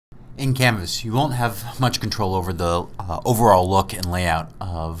In Canvas, you won't have much control over the overall look and layout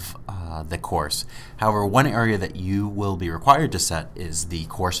of the course. However, one area that you will be required to set is the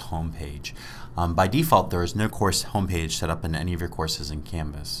course homepage. By default, there is no course homepage set up in any of your courses in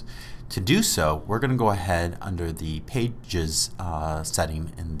Canvas. To do so, we're going to go ahead under the Pages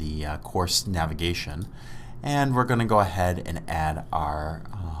setting in the course navigation, and we're going to go ahead and add our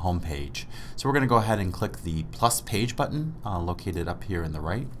home page. So we're going to go ahead and click the plus page button located up here in the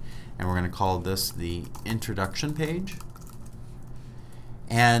right, and we're going to call this the introduction page.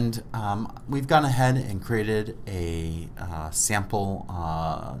 And we've gone ahead and created a sample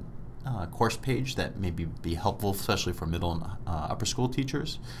course page that may be helpful, especially for middle and upper school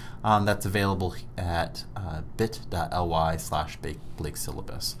teachers. That's available at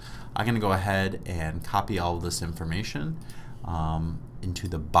bit.ly/BlakeSyllabus. I'm going to go ahead and copy all of this information into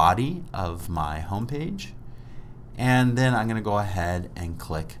the body of my homepage, and then I'm going to go ahead and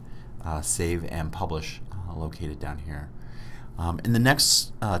click Save and Publish located down here. In the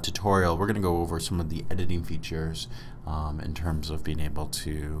next tutorial, we're going to go over some of the editing features in terms of being able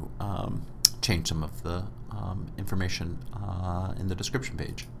to change some of the information in the description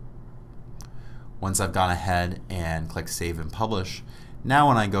page. Once I've gone ahead and clicked Save and Publish, now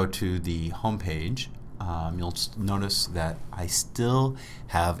when I go to the home page, you'll notice that I still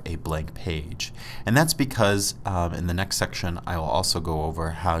have a blank page. And that's because in the next section I will also go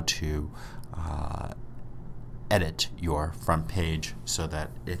over how to edit your front page so that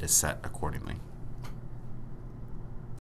it is set accordingly.